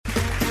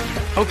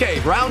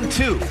Okay, round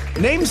two.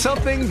 Name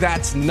something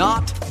that's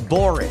not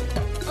boring.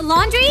 A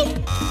laundry?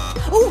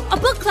 Ooh, a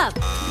book club.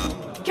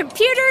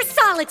 Computer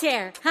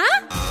solitaire,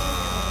 huh?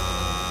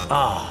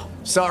 Ah,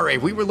 sorry,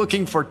 we were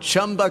looking for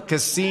Chumba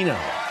Casino.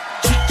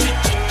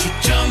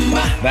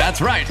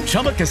 That's right,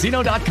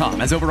 ChumbaCasino.com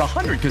has over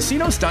 100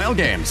 casino-style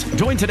games.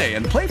 Join today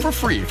and play for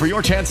free for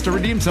your chance to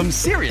redeem some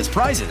serious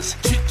prizes.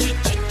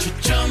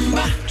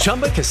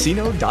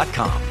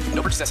 ChumbaCasino.com.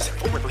 No purchase necessary.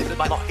 Void where prohibited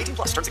by law. 18+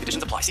 terms and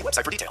conditions apply. See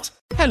website for details.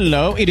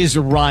 Hello, it is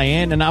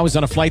Ryan, and I was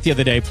on a flight the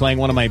other day playing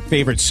one of my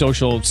favorite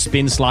social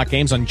spin slot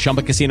games on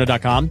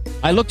ChumbaCasino.com.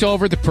 I looked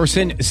over at the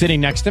person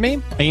sitting next to me,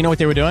 and you know what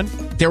they were doing?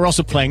 They were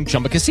also playing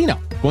Chumba Casino.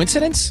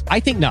 Coincidence? I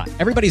think not.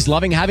 Everybody's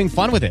loving having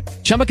fun with it.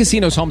 Chumba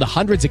Casino is home to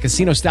hundreds of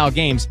casino-style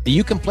games that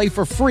you can play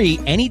for free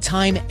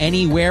anytime,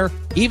 anywhere,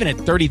 even at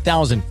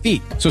 30,000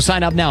 feet. So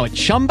sign up now at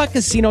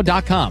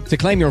ChumbaCasino.com to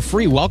claim your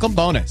free welcome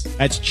bonus.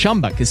 That's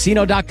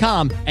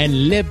ChumbaCasino.com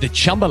and live the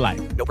Chumba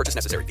life. No purchase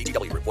necessary.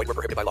 VGW. Void where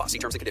prohibited by law. See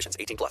terms and conditions.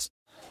 18+.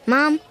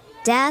 Mom,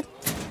 Dad,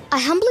 I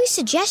humbly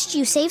suggest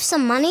you save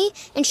some money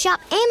and shop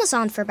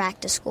Amazon for back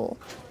to school.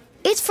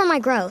 It's for my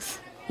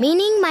growth,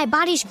 meaning my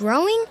body's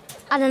growing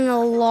at an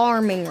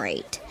alarming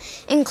rate.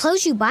 And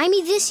clothes you buy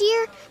me this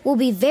year will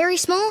be very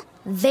small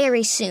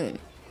very soon.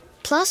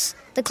 Plus,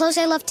 the clothes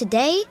I love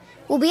today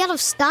will be out of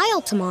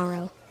style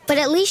tomorrow. But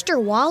at least your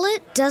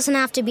wallet doesn't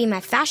have to be my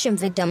fashion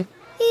victim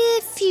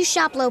if you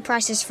shop low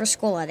prices for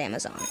school at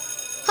Amazon.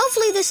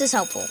 Hopefully this is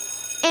helpful.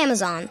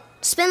 Amazon.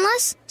 Spend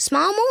less,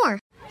 smile more.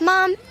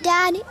 Mom,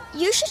 Dad,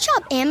 you should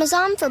shop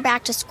Amazon for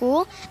back to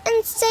school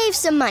and save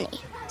some money.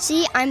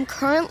 See, I'm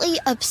currently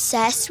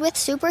obsessed with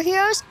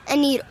superheroes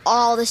and need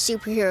all the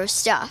superhero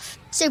stuff.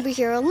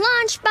 Superhero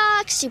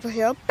lunchbox,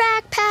 superhero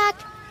backpack.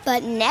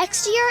 But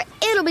next year,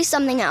 it'll be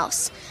something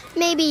else.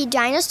 Maybe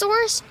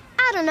dinosaurs?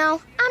 I don't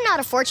know. I'm not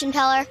a fortune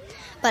teller.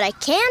 But I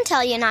can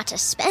tell you not to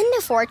spend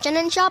a fortune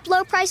and shop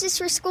low prices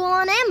for school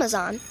on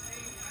Amazon.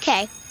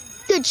 Okay,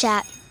 good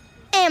chat.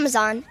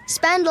 Amazon.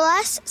 Spend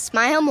less,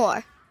 smile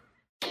more.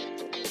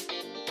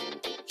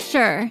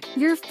 Sure,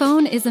 your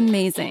phone is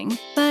amazing,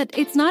 but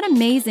it's not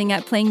amazing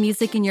at playing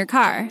music in your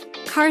car.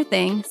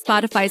 CarThing,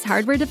 Spotify's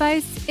hardware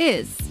device,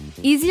 is.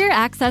 Easier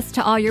access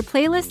to all your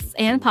playlists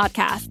and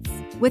podcasts,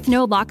 with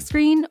no lock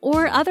screen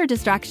or other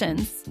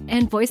distractions,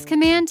 and voice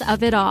command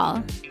of it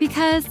all.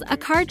 Because a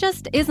car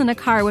just isn't a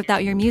car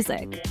without your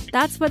music.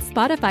 That's what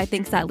Spotify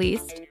thinks, at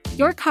least.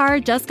 Your car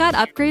just got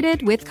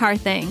upgraded with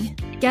CarThing.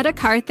 Get a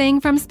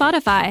CarThing from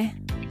Spotify.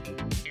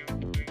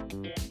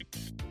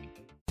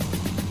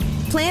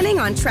 Planning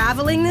on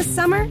traveling this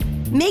summer?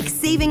 Make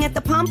saving at the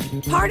pump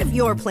part of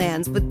your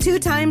plans with 2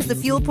 times the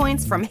fuel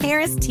points from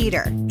Harris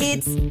Teeter.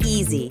 It's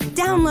easy.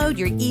 Download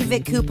your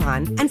eVic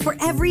coupon, and for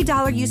every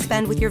 $1 you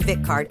spend with your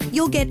Vic card,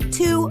 you'll get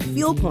 2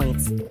 fuel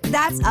points.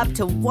 That's up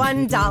to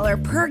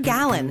 $1 per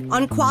gallon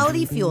on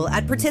quality fuel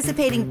at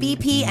participating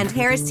BP and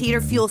Harris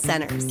Teeter fuel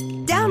centers.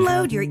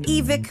 Download your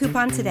eVic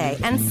coupon today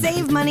and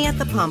save money at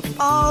the pump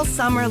all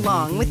summer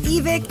long with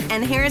eVic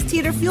and Harris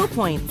Teeter fuel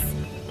points.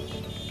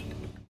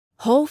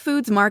 Whole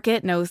Foods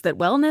Market knows that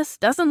wellness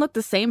doesn't look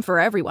the same for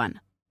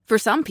everyone. For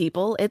some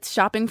people, it's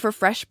shopping for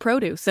fresh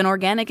produce and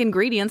organic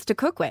ingredients to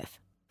cook with.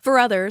 For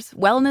others,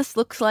 wellness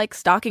looks like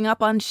stocking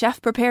up on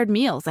chef-prepared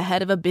meals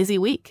ahead of a busy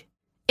week.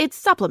 It's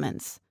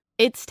supplements.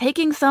 It's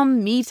taking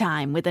some me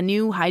time with a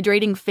new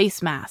hydrating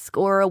face mask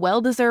or a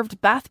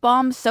well-deserved bath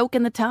bomb soak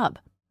in the tub.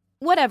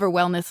 Whatever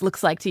wellness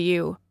looks like to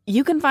you,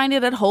 you can find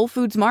it at Whole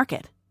Foods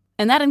Market.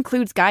 And that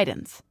includes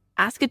guidance.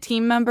 Ask a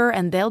team member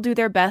and they'll do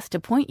their best to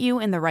point you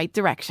in the right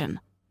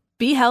direction.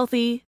 Be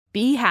healthy,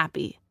 be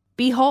happy,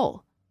 be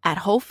whole at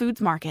Whole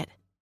Foods Market.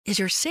 Is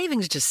your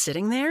savings just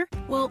sitting there?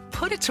 Well,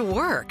 put it to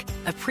work.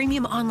 A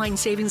premium online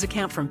savings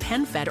account from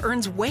PenFed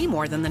earns way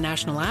more than the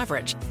national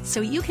average.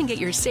 So you can get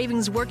your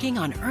savings working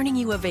on earning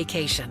you a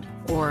vacation,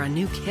 or a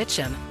new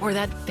kitchen, or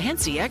that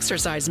fancy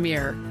exercise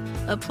mirror.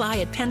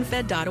 Apply at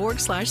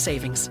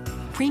PenFed.org/savings.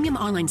 Premium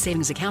online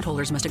savings account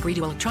holders must agree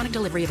to electronic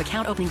delivery of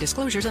account opening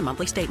disclosures and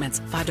monthly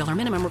statements. $5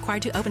 minimum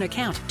required to open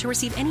account. To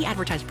receive any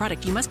advertised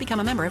product, you must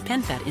become a member of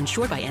PenFed,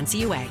 insured by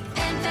NCUA.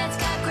 PenFed's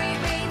got great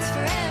rates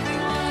for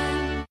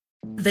everyone.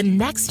 The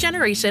next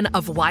generation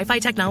of Wi-Fi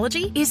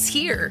technology is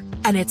here,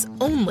 and it's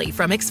only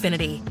from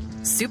Xfinity.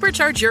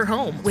 Supercharge your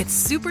home with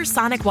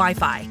supersonic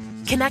Wi-Fi.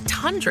 Connect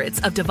hundreds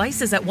of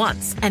devices at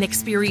once and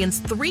experience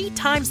 3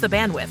 times the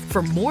bandwidth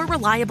for more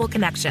reliable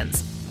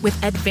connections. With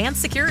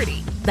advanced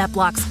security that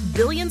blocks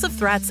billions of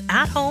threats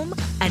at home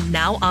and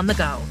now on the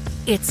go.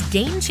 It's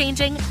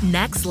game-changing,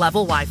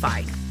 next-level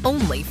Wi-Fi,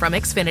 only from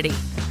Xfinity.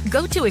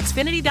 Go to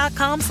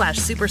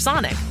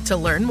xfinity.com/supersonic to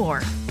learn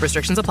more.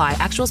 Restrictions apply.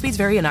 Actual speeds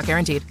vary and not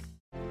guaranteed.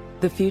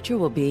 The future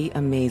will be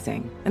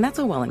amazing, and that's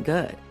all well and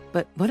good.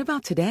 But what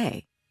about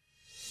today?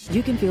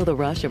 You can feel the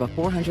rush of a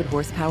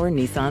 400-horsepower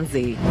Nissan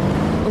Z.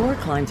 Or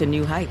climb to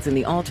new heights in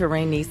the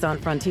all-terrain Nissan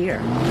Frontier.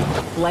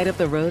 Light up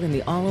the road in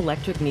the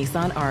all-electric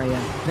Nissan Ariya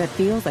that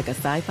feels like a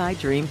sci-fi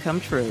dream come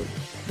true.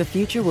 The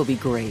future will be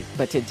great,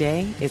 but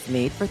today is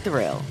made for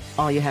thrill.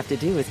 All you have to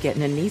do is get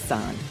in a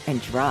Nissan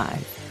and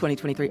drive.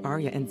 2023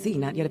 Aria and Z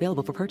not yet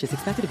available for purchase.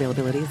 Expected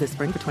availability is this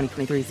spring for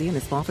 2023 Z and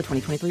this fall for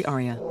 2023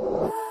 Aria.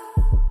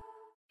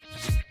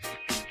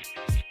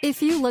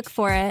 If you look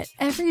for it,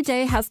 every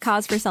day has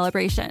cause for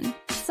celebration.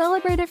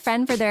 Celebrate a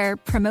friend for their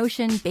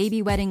promotion,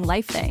 baby wedding,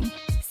 life thing.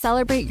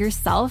 Celebrate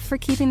yourself for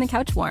keeping the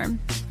couch warm.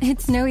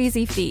 It's no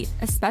easy feat,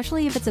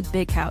 especially if it's a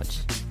big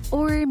couch.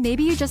 Or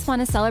maybe you just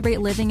want to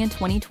celebrate living in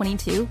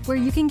 2022, where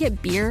you can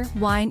get beer,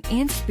 wine,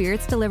 and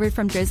spirits delivered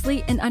from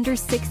Drizzly in under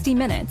 60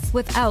 minutes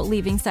without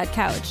leaving said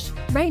couch.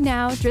 Right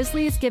now,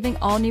 Drizzly is giving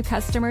all new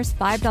customers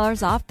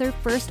 $5 off their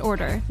first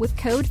order with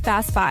code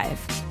FAST5.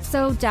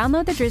 So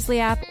download the Drizzly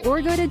app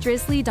or go to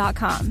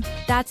drizzly.com.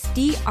 That's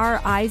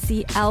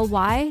DRIZLY.com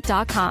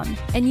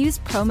and use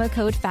promo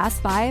code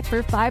FAST5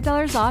 for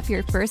 $5 off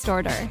your first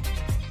order.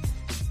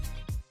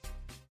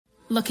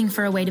 Looking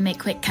for a way to make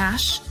quick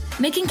cash?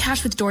 Making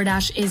cash with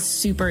DoorDash is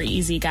super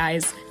easy,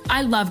 guys.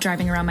 I love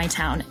driving around my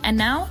town, and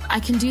now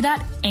I can do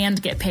that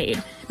and get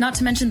paid. Not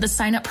to mention the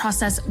sign-up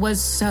process was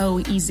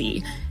so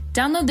easy.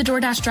 Download the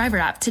DoorDash driver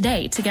app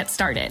today to get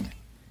started.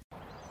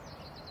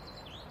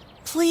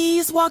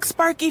 Please walk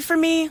Sparky for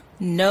me.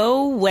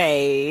 No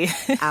way.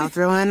 I'll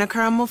throw in a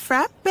caramel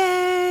frappe.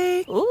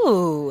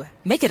 Ooh,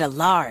 make it a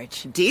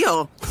large.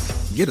 Deal.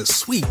 Get a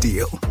sweet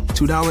deal.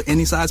 $2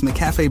 any size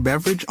McCafe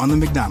beverage on the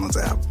McDonald's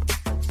app.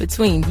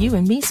 Between you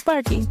and me,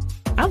 Sparky,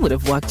 I would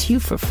have walked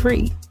you for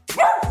free.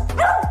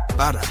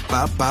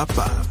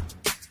 Ba-da-ba-ba-ba.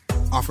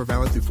 Offer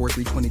valid through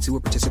 4/3/22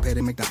 at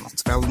participating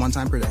McDonald's. Valid one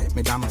time per day.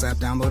 McDonald's app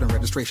download and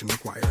registration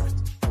required.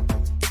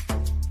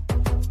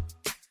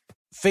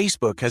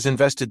 Facebook has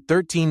invested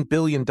 $13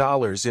 billion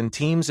in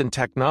teams and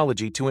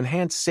technology to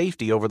enhance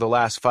safety over the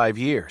last 5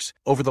 years.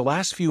 Over the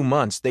last few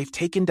months, they've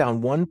taken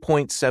down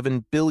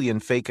 1.7 billion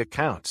fake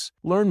accounts.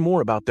 Learn more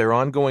about their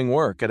ongoing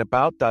work at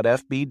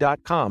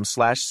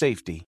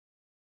about.fb.com/safety.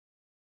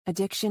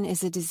 Addiction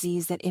is a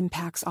disease that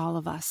impacts all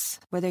of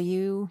us. Whether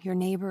you, your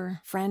neighbor,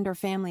 friend, or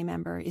family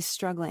member is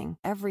struggling,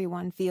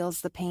 everyone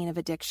feels the pain of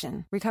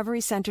addiction.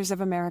 Recovery Centers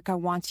of America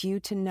wants you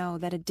to know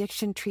that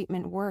addiction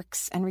treatment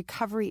works and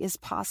recovery is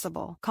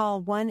possible.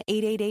 Call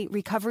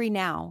 1-888-RECOVERY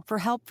now for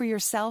help for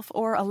yourself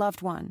or a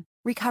loved one.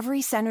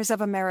 Recovery Centers of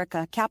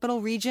America,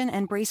 Capital Region,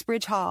 and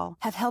Bracebridge Hall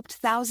have helped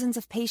thousands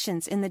of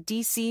patients in the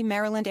D.C.,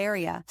 Maryland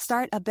area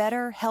start a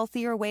better,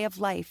 healthier way of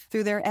life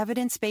through their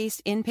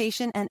evidence-based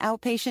inpatient and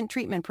outpatient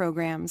treatment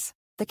programs.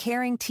 The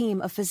caring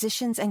team of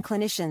physicians and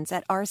clinicians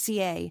at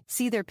RCA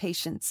see their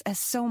patients as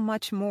so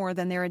much more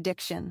than their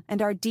addiction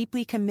and are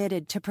deeply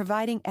committed to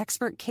providing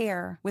expert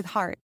care with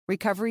heart.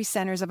 Recovery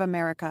Centers of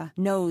America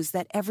knows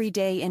that every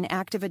day in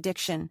active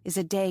addiction is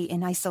a day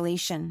in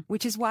isolation,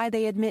 which is why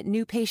they admit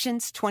new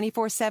patients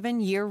 24/7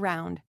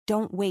 year-round.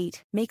 Don't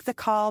wait. Make the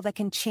call that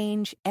can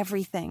change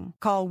everything.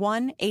 Call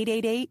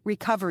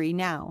 1-888-RECOVERY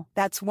now.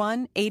 That's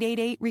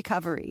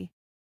 1-888-RECOVERY.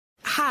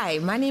 Hi,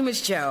 my name is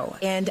Joe,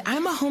 and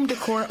I'm a home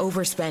decor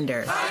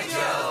overspender. Hi,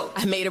 Joe.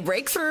 I made a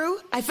breakthrough.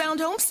 I found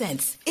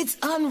HomeSense. It's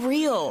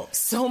unreal.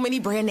 So many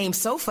brand name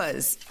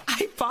sofas.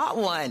 I bought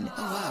one.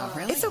 Oh, wow,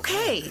 really? It's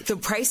okay. The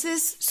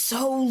prices,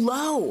 so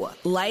low.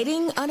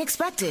 Lighting,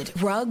 unexpected.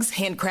 Rugs,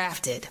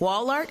 handcrafted.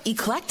 Wall art,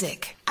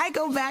 eclectic. I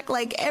go back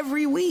like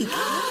every week.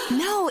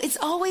 No, it's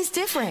always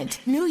different.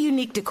 New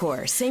unique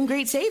decor, same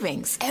great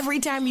savings. Every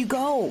time you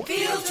go.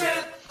 Field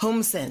trip.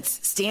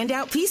 HomeSense.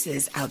 Standout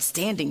pieces,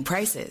 outstanding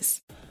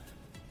prices.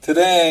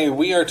 Today,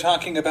 we are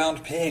talking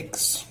about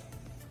pigs.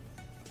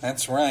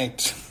 That's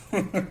right.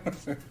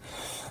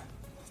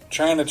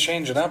 Trying to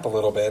change it up a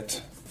little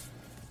bit,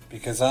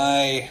 because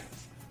I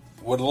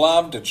would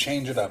love to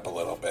change it up a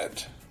little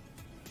bit.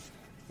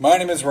 My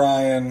name is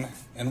Ryan,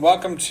 and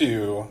welcome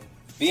to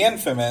the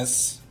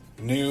infamous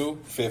New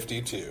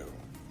 52.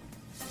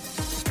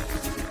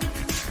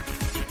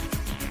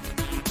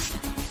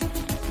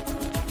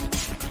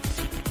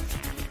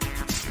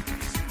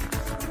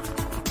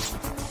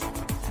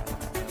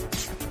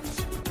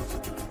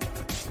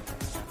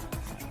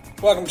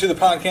 Welcome to the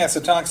podcast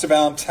that talks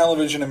about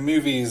television and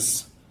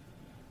movies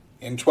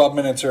in 12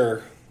 minutes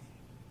or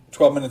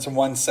 12 minutes and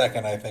 1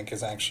 second, I think,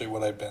 is actually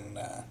what I've been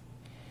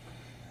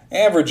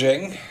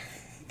averaging.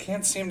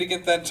 Can't seem to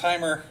get that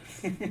timer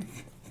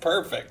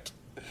perfect.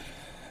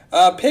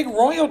 Pig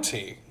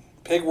Royalty.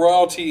 Pig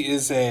Royalty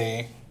is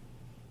a,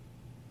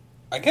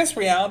 I guess,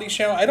 reality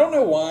show. I don't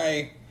know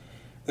why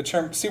the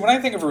term, see, when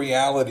I think of a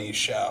reality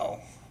show,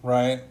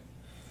 right,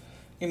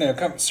 you know,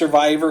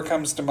 Survivor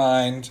comes to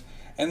mind.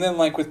 And then,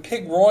 like, with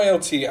Pig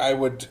Royalty, I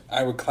would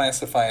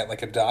classify it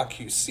like a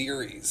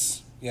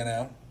docu-series, you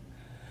know?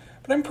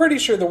 But I'm pretty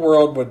sure the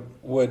world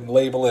would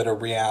label it a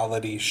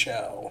reality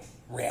show,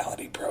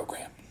 reality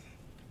program.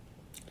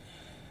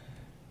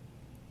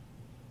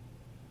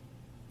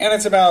 And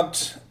it's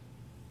about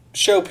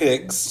show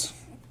pigs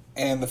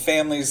and the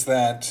families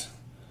that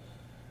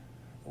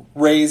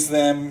raise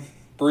them,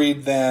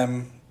 breed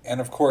them,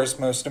 and, of course,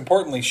 most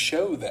importantly,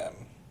 show them.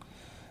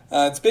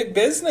 It's big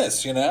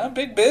business, you know,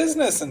 big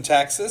business in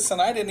Texas,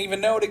 and I didn't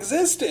even know it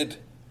existed.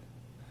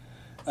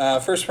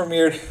 First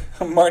premiered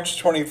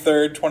March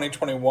 23rd,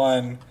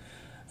 2021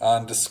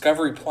 on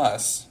Discovery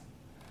Plus.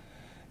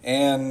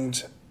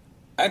 And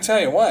I tell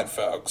you what,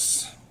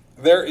 folks,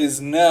 there is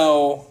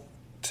no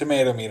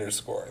tomato meter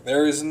score.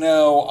 There is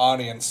no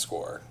audience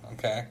score,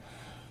 okay?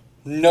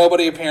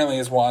 Nobody apparently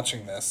is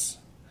watching this.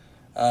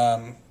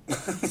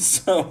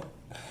 So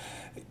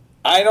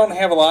I don't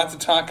have a lot to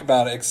talk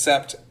about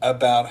except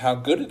about how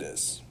good it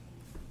is.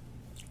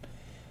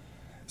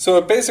 So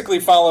it basically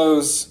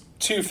follows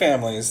two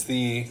families,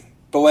 the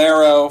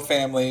Bolero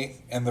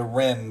family and the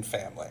Wren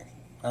family.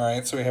 All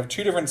right, so we have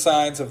two different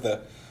sides of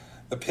the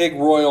pig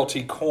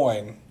royalty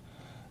coin.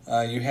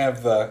 You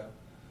have the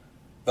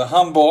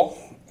humble,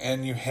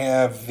 and you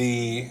have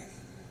the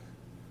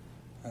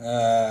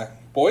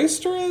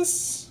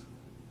boisterous,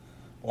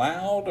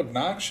 loud,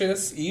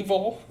 obnoxious,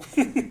 evil.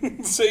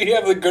 So you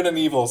have the good and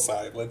evil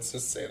side, let's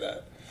just say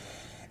that.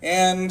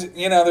 And,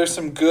 there's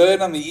some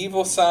good on the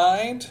evil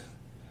side.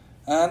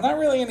 Not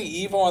really any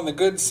evil on the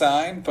good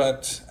side,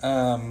 but,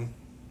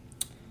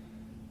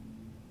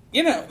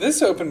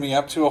 this opened me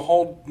up to a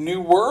whole new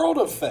world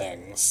of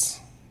things.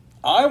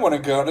 I want to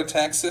go to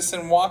Texas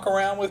and walk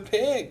around with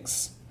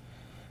pigs.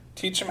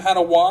 Teach them how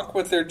to walk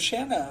with their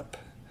chin up.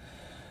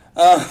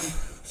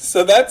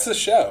 So that's the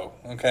show,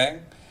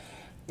 okay?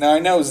 Now, I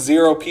know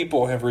 0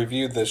 people have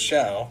reviewed this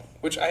show,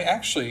 which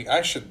I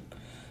should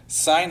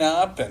sign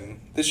up, and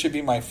this should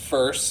be my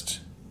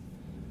first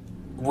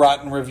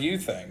rotten review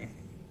thing.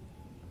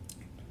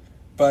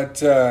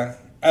 But, I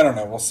don't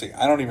know, we'll see.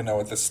 I don't even know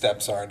what the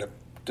steps are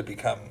to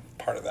become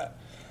part of that.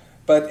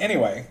 But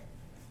anyway,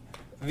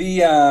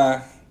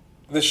 the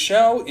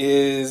show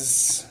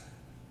is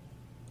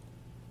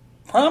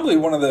probably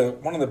one of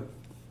the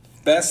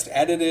best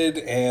edited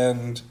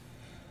and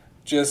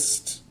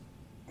just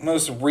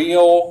most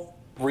real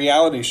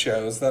reality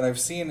shows that I've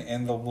seen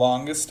in the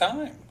longest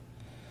time.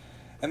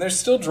 And there's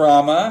still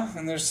drama,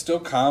 and there's still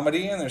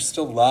comedy, and there's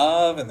still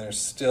love, and there's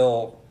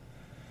still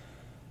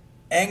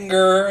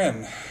anger,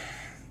 and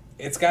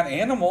it's got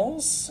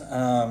animals.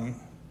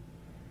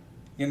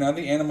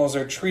 The animals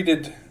are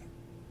treated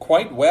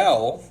quite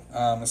well,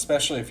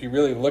 especially if you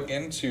really look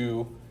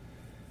into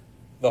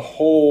the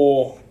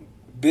whole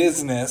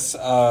business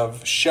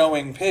of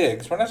showing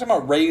pigs. We're not talking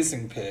about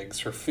raising pigs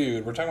for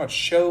food. We're talking about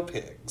show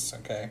pigs,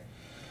 okay?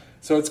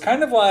 So it's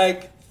kind of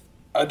like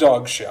a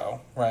dog show,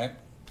 right?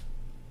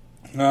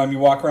 You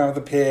walk around with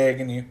a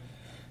pig and you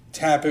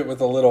tap it with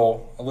a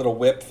little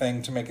whip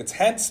thing to make its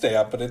head stay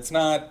up, but it's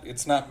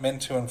not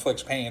meant to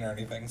inflict pain or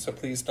anything. So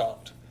please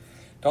don't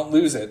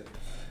lose it.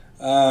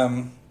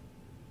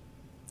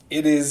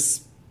 It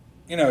is,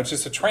 it's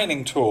just a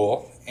training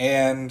tool,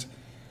 and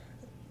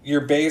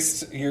you're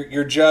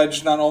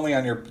judged not only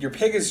on your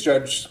pig is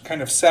judged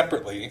kind of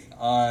separately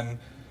on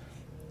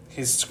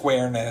his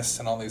squareness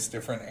and all these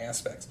different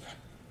aspects.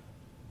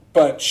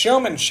 But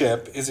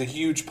showmanship is a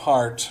huge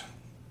part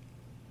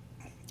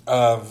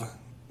of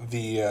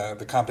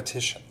the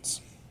competitions.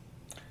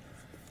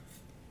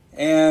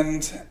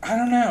 And I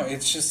don't know,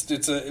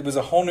 it was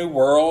a whole new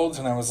world,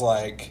 and I was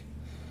like,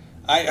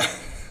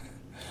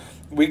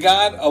 we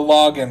got a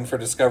login for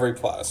Discovery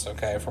Plus,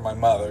 okay, for my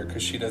mother,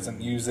 because she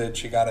doesn't use it.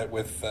 She got it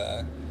with,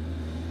 I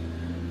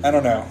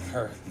don't know,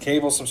 her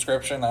cable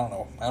subscription. I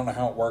don't know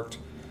how it worked.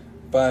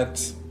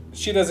 But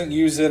she doesn't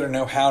use it or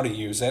know how to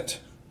use it.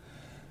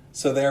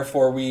 So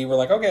therefore we were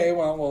like, okay,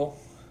 well,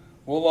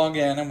 we'll log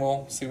in and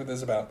we'll see what this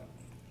is about.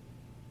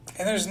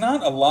 And there's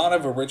not a lot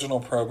of original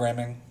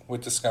programming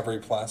with Discovery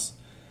Plus.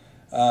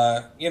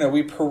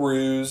 We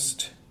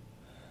perused.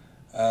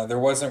 There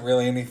wasn't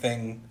really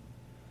anything,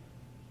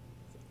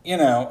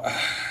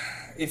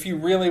 if you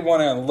really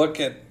want to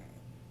look at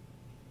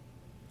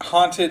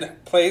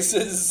haunted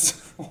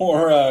places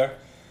or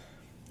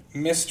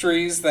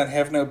mysteries that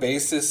have no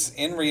basis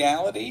in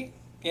reality,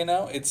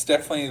 it's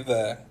definitely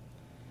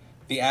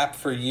the app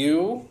for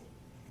you,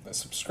 the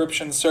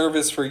subscription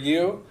service for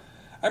you.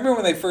 I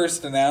remember when they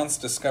first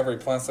announced Discovery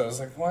Plus, I was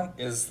like, what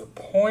is the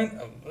point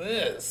of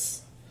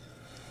this?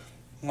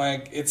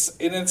 Like, it's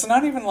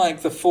not even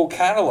like the full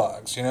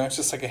catalogs, it's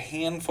just like a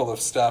handful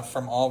of stuff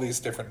from all these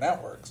different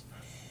networks.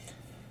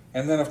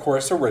 And then, of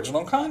course,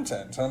 original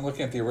content. I'm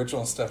looking at the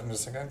original stuff, I'm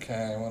just like,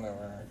 okay,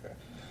 whatever, okay.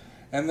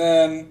 And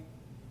then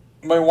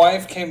my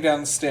wife came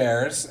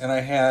downstairs, and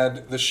I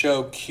had the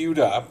show queued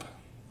up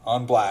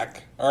on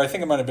black, or I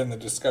think it might have been the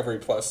Discovery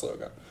Plus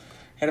logo.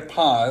 I had it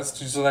paused.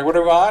 She's like, what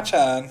are we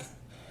watching?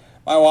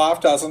 My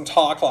wife doesn't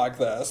talk like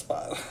this,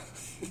 but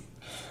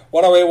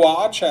what are we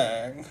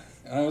watching?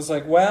 And I was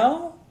like,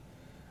 well,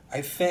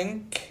 I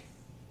think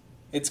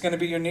it's going to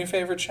be your new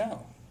favorite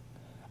show.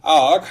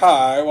 Oh,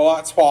 okay, well,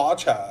 let's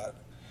watch it. I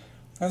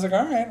was like,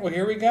 all right, well,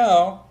 here we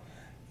go.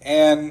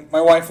 And my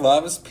wife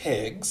loves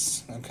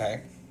pigs,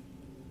 okay?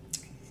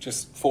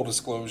 Just full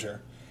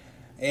disclosure.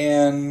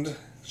 And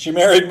she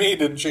married me,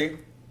 didn't she?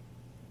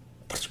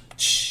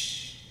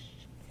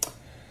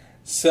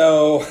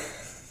 So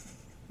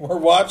we're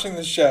watching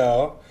the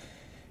show,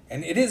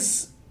 and it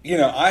is,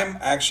 I'm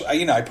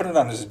actually, I put it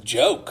on as a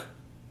joke,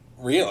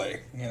 really,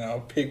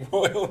 pig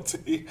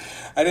royalty.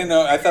 I didn't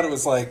know, I thought it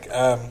was like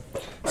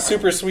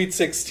Super Sweet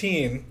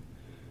 16,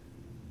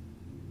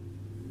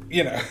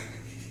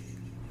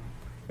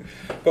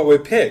 But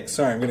with pigs,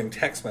 sorry, I'm getting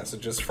text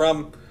messages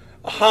from,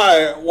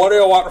 hi, what do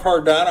you want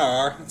for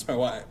dinner? That's my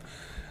wife.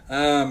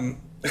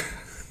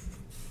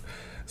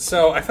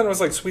 So I thought it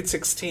was like Sweet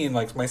 16,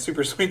 like my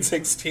Super Sweet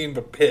 16,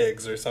 but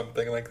pigs or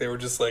something. Like they were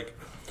just like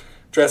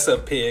dress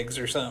up pigs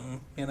or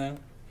something, you know?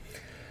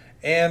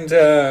 And,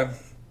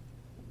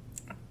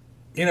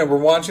 you know, we're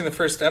watching the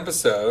first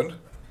episode,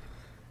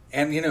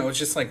 and, you know, it's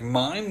just like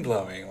mind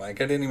blowing. Like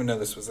I didn't even know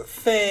this was a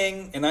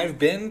thing. And I've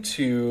been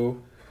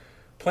to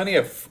plenty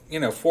of, you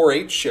know,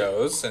 4-H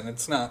shows, and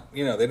it's not,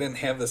 you know, they didn't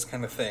have this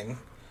kind of thing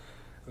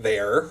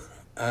there.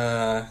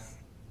 And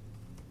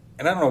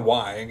I don't know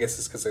why. I guess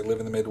it's because I live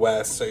in the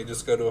Midwest, so you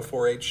just go to a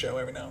 4-H show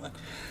every now and then.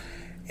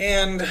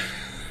 And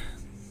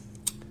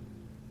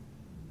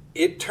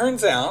it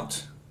turns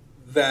out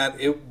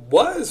that it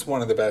was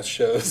one of the best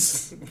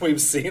shows we've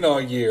seen all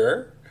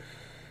year.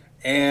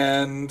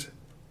 And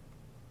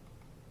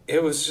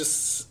it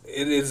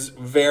is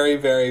very,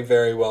 very,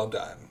 very well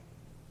done.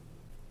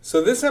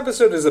 So this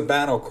episode is a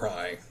battle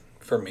cry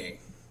for me,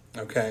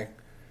 okay?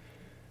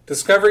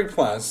 Discovery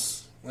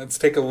Plus, let's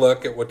take a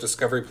look at what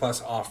Discovery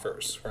Plus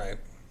offers, right?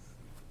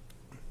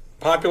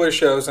 Popular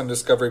shows on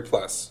Discovery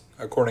Plus,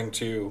 according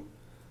to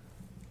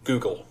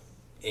Googling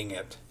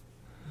it.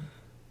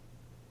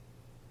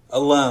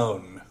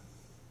 Alone,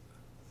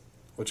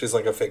 which is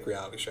like a fake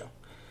reality show.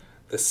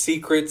 The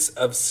Secrets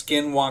of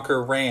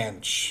Skinwalker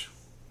Ranch,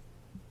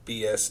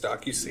 BS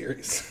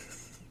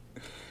docuseries.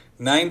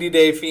 90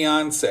 Day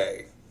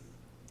Fiancé,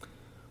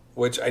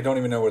 which I don't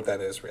even know what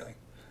that is really.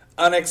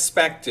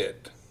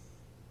 Unexpected,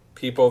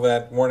 people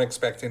that weren't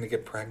expecting to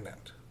get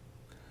pregnant.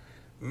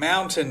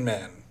 Mountain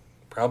Men,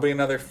 probably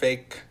another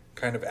fake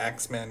kind of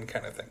Axemen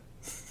kind of thing.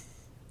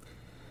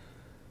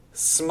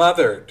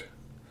 Smothered.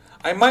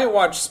 I might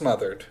watch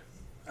Smothered.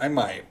 I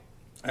might.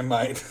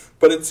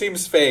 But it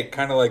seems fake,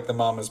 kind of like the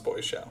Mama's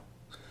Boy show.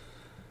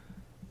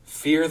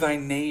 Fear Thy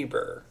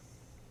Neighbor.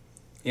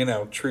 You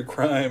know, true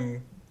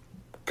crime,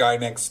 guy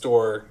next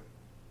door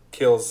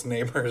kills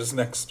neighbors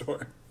next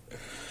door.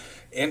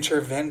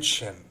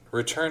 Intervention.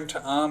 Return to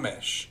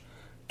Amish.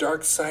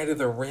 Dark Side of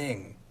the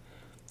Ring.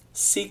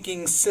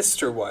 Seeking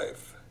Sister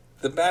Wife.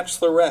 The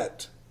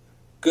Bachelorette.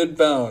 Good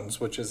Bones,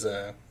 which is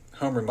a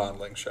home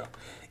remodeling show.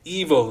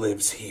 Evil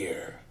Lives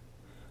Here.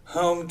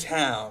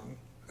 Hometown.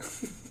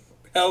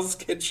 Hell's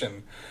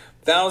Kitchen.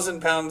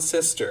 1,000-Pound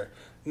Sister.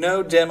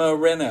 No Demo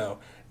Reno.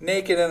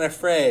 Naked and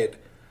Afraid.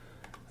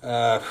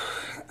 I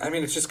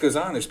mean, it just goes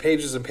on. There's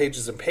pages and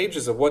pages and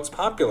pages of what's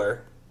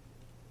popular.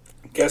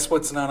 Guess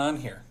what's not on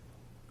here?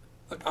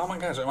 Look, oh my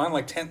gosh, I'm on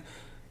like 10.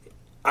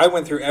 I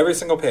went through every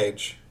single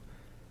page,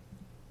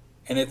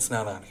 and it's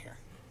not on here.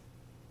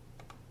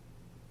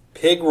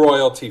 Pig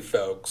royalty,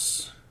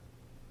 folks.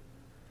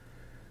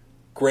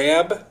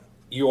 Grab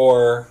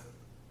your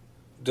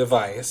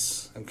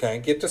device, okay?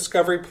 Get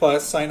Discovery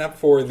Plus, sign up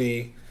for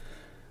the,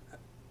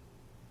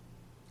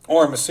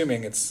 or I'm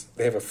assuming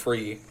they have a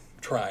free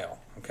trial,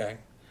 okay?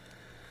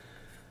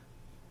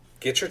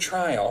 Get your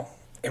trial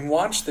and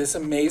watch this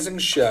amazing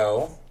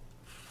show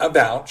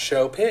about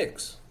show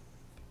pigs,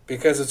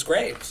 because it's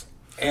great.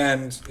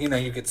 And, you know,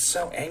 you get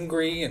so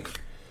angry and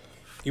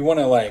you want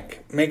to,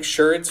 like, make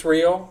sure it's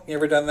real. You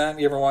ever done that?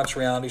 You ever watch a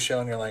reality show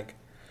and you're like,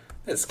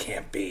 this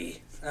can't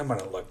be. I'm going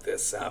to look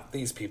this up.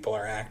 These people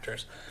are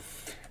actors.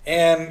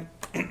 And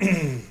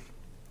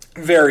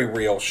very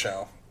real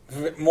show.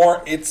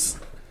 It's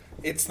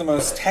the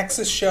most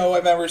Texas show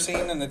I've ever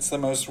seen, and it's the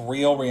most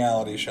real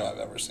reality show I've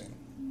ever seen.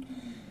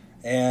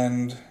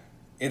 And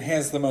it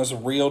has the most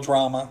real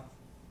drama.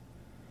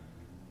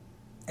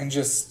 And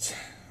just,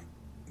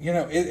 you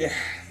know,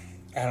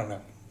 I don't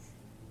know.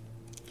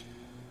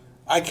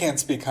 I can't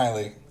speak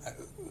highly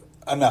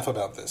enough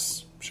about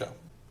this show.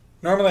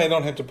 Normally I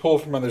don't have to pull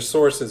from other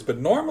sources, but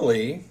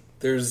normally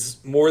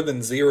there's more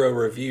than 0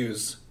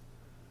 reviews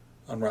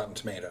on Rotten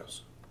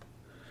Tomatoes.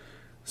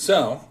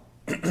 So,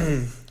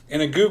 in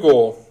a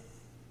Google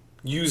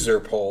user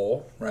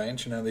poll,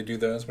 right? You know, they do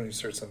those when you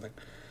search something.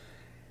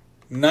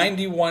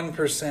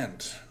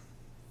 91%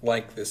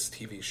 like this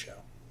TV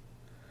show.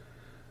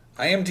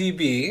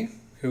 IMDb,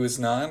 who is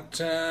not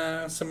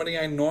somebody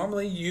I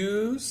normally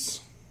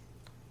use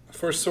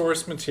for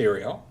source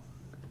material,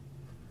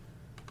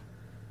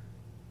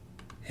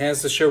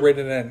 has the show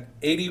rated at an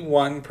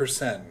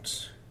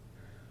 81%,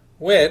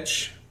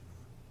 which,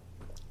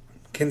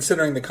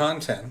 considering the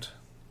content,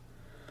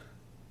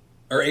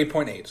 or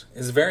 8.8,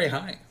 is very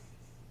high.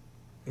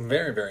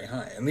 Very, very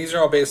high. And these are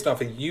all based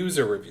off of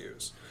user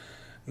reviews.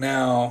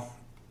 Now,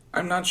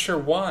 I'm not sure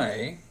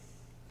why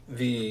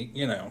the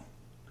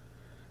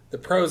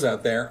pros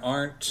out there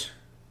aren't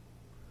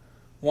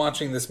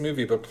watching this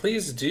movie, but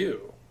please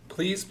do.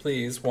 Please,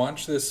 please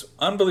watch this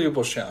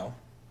unbelievable show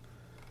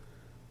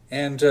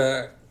and,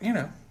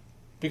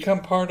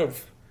 become part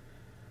of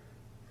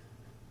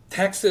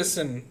Texas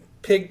and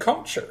pig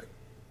culture.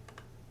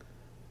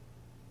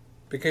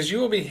 Because you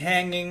will be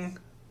hanging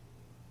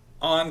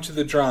on to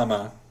the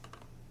drama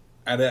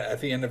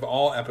at the end of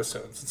all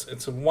episodes.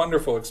 It's a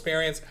wonderful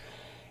experience.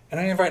 And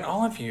I invite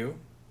all of you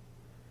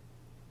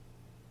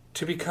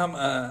to become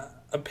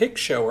a pig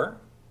shower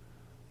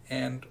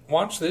and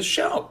watch this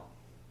show.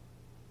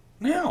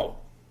 Now,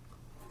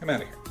 I'm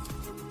out of here.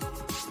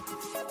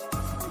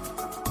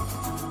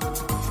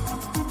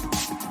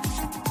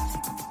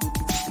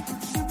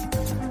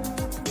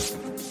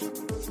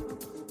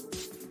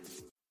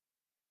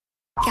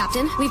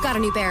 Captain, we've got a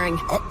new bearing.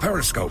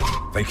 Periscope.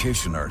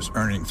 Vacationers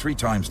earning 3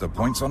 times the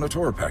points on a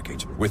tour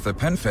package with the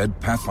PenFed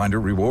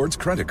Pathfinder Rewards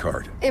credit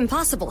card.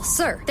 Impossible,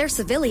 sir. They're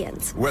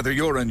civilians. Whether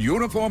you're in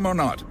uniform or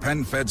not,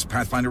 PenFed's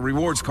Pathfinder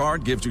Rewards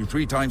card gives you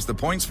 3 times the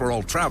points for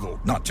all travel,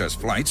 not just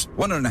flights.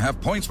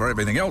 1.5 points for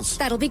everything else.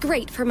 That'll be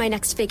great for my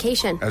next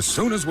vacation. As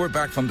soon as we're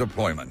back from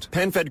deployment.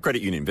 PenFed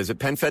Credit Union. Visit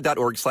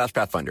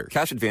PenFed.org/Pathfinder.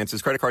 Cash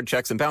advances, credit card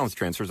checks, and balance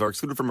transfers are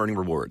excluded from earning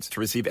rewards. To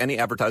receive any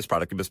advertised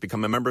product, you must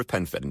become a member of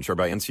PenFed, insured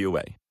by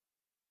NCUA.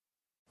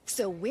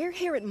 So we're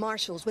here at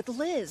Marshall's with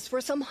Liz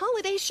for some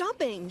holiday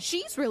shopping.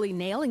 She's really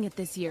nailing it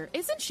this year,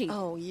 isn't she?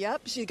 Oh,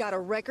 yep. She got a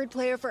record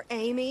player for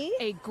Amy.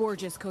 A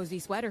gorgeous cozy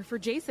sweater for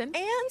Jason.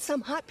 And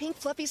some hot pink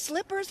fluffy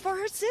slippers for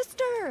her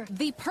sister.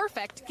 The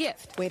perfect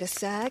gift. Wait a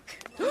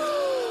sec.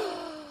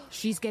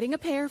 She's getting a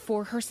pair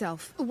for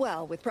herself.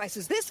 Well, with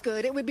prices this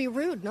good, it would be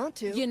rude not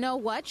to. You know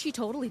what? She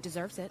totally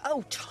deserves it.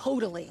 Oh,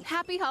 totally.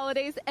 Happy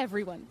holidays,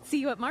 everyone. See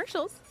you at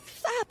Marshall's.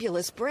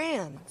 Fabulous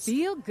brands.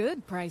 Feel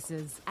good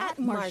prices at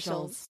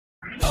Marshall's.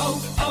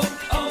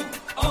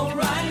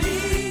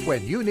 O'Reilly.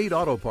 When you need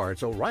auto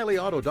parts,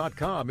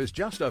 O'ReillyAuto.com is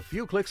just a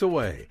few clicks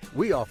away.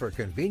 We offer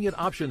convenient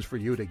options for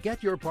you to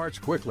get your parts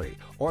quickly.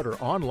 Order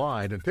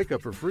online and pick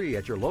up for free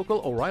at your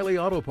local O'Reilly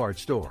Auto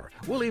Parts store.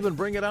 We'll even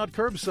bring it out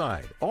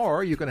curbside.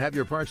 Or you can have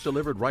your parts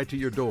delivered right to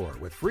your door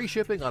with free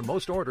shipping on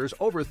most orders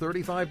over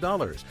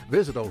 $35.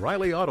 Visit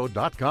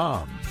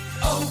O'ReillyAuto.com.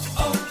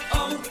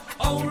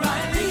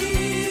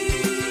 O'Reilly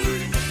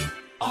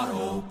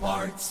Auto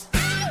Parts.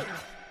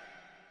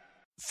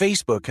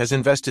 Facebook has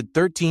invested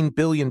 $13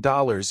 billion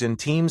in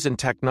teams and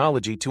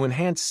technology to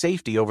enhance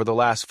safety over the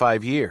last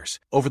 5 years.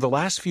 Over the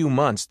last few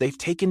months, they've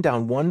taken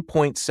down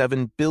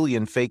 1.7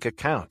 billion fake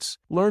accounts.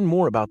 Learn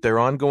more about their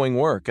ongoing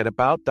work at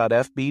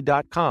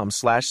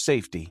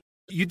about.fb.com/safety.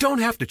 You don't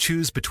have to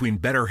choose between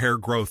better hair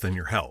growth and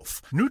your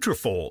health.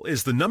 Nutrafol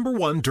is the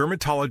 #1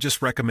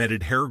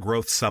 dermatologist-recommended hair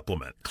growth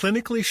supplement,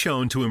 clinically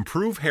shown to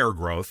improve hair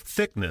growth,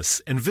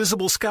 thickness, and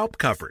visible scalp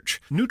coverage.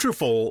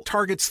 Nutrafol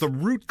targets the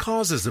root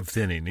causes of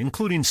thinning,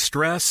 including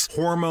stress,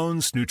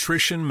 hormones,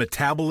 nutrition,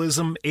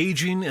 metabolism,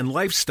 aging, and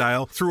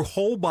lifestyle through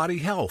whole-body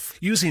health.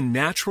 Using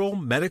natural,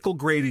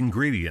 medical-grade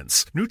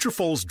ingredients,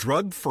 Nutrafol's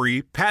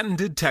drug-free,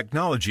 patented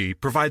technology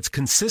provides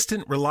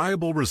consistent,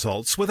 reliable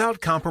results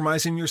without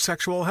compromising your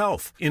sexual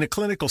health. In a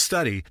clinical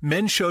study,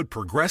 men showed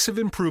progressive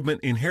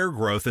improvement in hair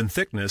growth and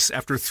thickness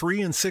after 3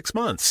 and 6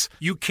 months.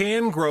 You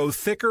can grow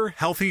thicker,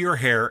 healthier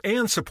hair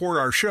and support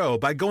our show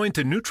by going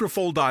to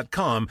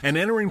Nutrafol.com and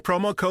entering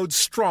promo code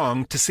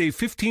STRONG to save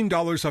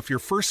 $15 off your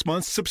first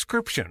month's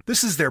subscription.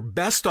 This is their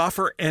best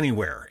offer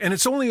anywhere, and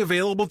it's only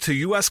available to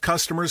U.S.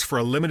 customers for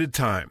a limited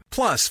time.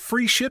 Plus,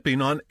 free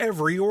shipping on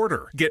every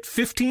order. Get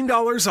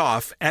 $15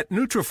 off at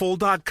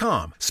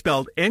Nutrafol.com,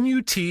 spelled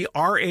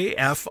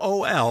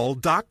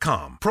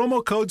Nutrafol.com.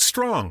 Promo code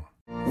STRONG.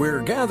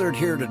 We're gathered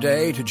here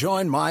today to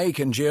join Mike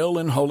and Jill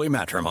in holy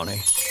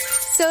matrimony.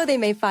 So they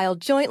may file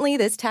jointly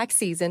this tax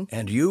season.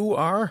 And you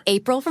are?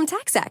 April from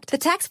TaxAct, the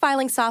tax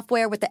filing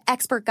software with the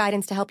expert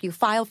guidance to help you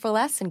file for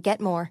less and get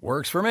more.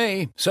 Works for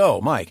me. So,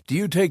 Mike, do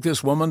you take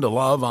this woman to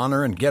love,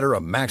 honor, and get her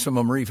a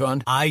maximum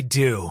refund? I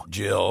do.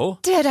 Jill?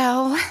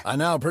 Ditto. I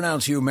now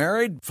pronounce you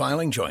married,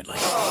 filing jointly.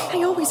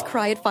 I always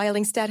cry at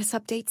filing status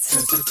updates.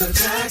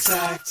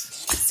 TaxAct.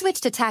 Switch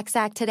to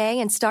TaxAct today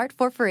and start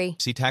for free.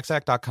 See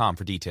TaxAct.com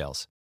for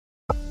details.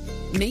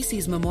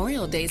 Macy's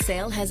Memorial Day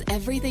sale has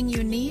everything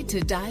you need to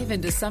dive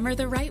into summer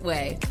the right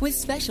way, with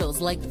specials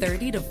like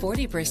 30 to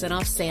 40%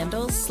 off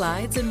sandals,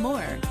 slides, and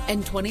more,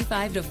 and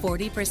 25 to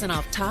 40%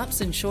 off tops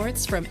and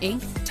shorts from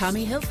Inc.,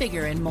 Tommy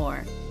Hilfiger, and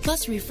more.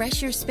 Plus,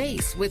 refresh your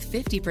space with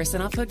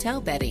 50% off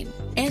hotel bedding.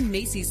 And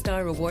Macy's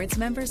Star Rewards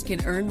members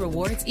can earn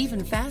rewards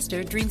even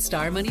faster during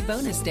Star Money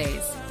Bonus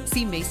Days.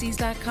 See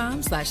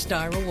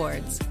Macys.com/Star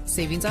Rewards.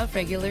 Savings off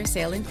regular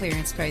sale and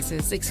clearance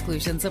prices.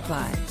 Exclusions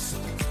apply.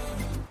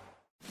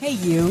 Hey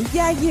you,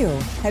 yeah you.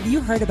 Have you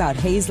heard about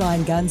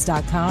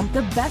HazelineGuns.com,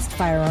 the best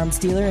firearms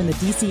dealer in the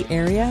DC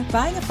area?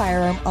 Buying a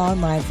firearm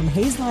online from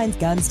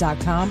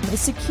HazelineGuns.com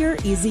is secure,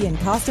 easy, and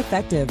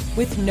cost-effective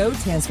with no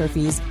transfer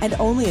fees and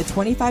only a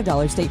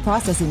 $25 state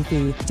processing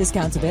fee.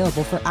 Discounts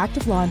available for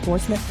active law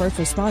enforcement, first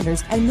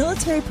responders, and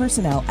military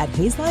personnel at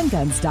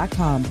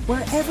HazelineGuns.com,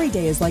 where every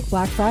day is like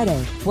Black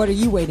Friday. What are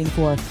you waiting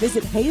for?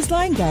 Visit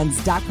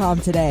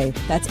HazelineGuns.com today.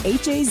 That's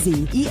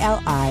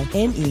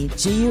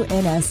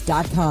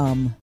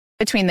HazelineGuns.com.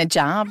 Between the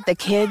job, the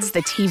kids,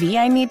 the TV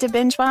I need to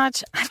binge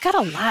watch, I've got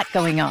a lot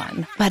going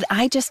on. But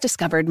I just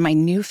discovered my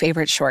new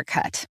favorite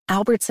shortcut,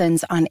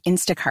 Albertsons on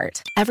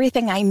Instacart.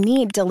 Everything I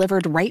need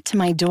delivered right to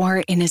my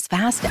door in as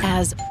fast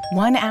as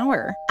 1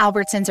 hour.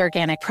 Albertsons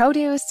organic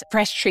produce,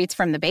 fresh treats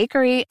from the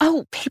bakery.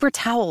 Oh, paper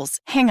towels.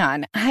 Hang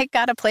on, I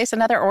gotta place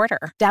another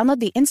order. Download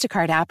the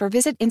Instacart app or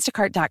visit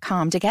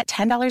instacart.com to get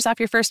 $10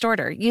 off your first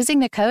order using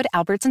the code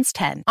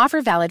Albertsons10.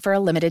 Offer valid for a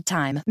limited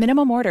time.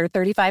 Minimum order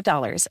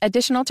 $35.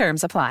 Additional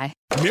terms apply.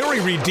 Mary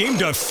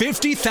redeemed a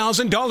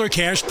 $50,000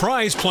 cash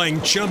prize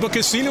playing Chumba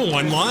Casino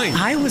online.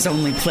 I was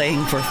only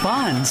playing for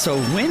fun, so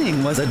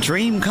winning was a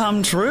dream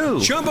come true.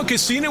 Chumba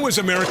Casino is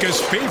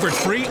America's favorite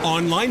free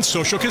online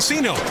social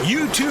casino.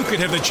 You too could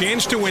have the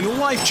chance to win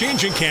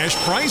life-changing cash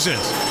prizes.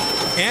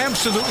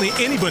 Absolutely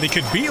anybody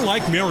could be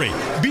like Mary.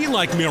 Be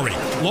like Mary.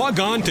 Log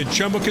on to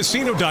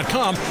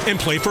ChumbaCasino.com and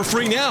play for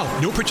free now.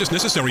 No purchase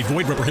necessary.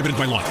 Void where prohibited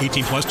by law.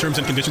 18 plus terms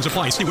and conditions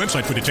apply. See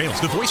website for details.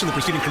 The voice in the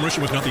preceding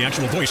commercial was not the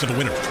actual voice of the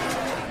winner.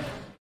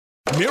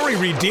 Mary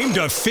redeemed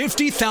a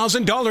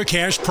 $50,000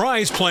 cash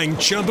prize playing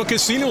Chumba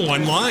Casino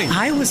online.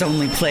 I was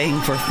only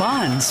playing for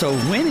fun, so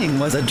winning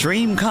was a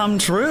dream come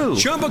true.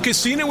 Chumba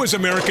Casino is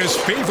America's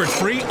favorite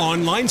free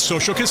online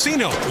social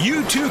casino.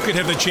 You too could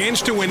have the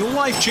chance to win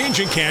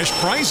life-changing cash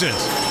prizes.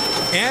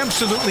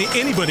 Absolutely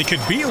anybody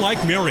could be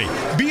like Mary.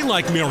 Be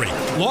like Mary.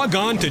 Log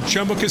on to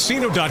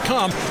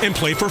ChumbaCasino.com and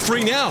play for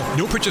free now.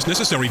 No purchase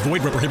necessary.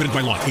 Void where prohibited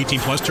by law. 18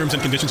 plus terms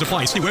and conditions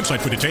apply. See website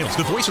for details.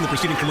 The voice in the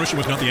preceding commercial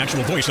was not the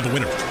actual voice of the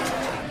winner.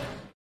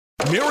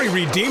 Mary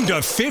redeemed a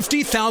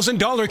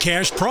 $50,000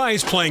 cash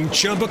prize playing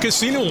Chumba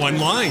Casino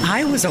online.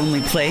 I was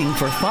only playing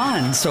for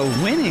fun, so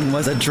winning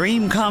was a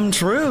dream come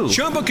true.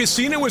 Chumba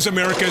Casino is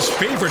America's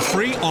favorite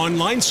free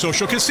online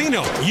social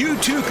casino. You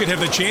too could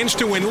have the chance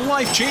to win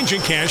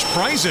life-changing cash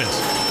prizes.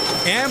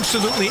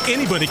 Absolutely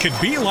anybody could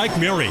be like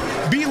Mary.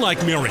 Be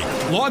like Mary.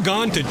 Log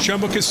on to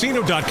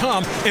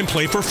ChumbaCasino.com and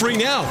play for free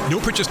now. No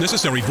purchase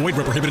necessary. Void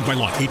where prohibited by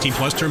law. 18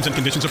 plus terms and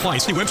conditions apply.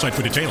 See website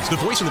for details. The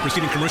voice in the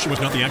preceding commercial was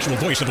not the actual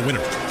voice of the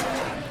winner.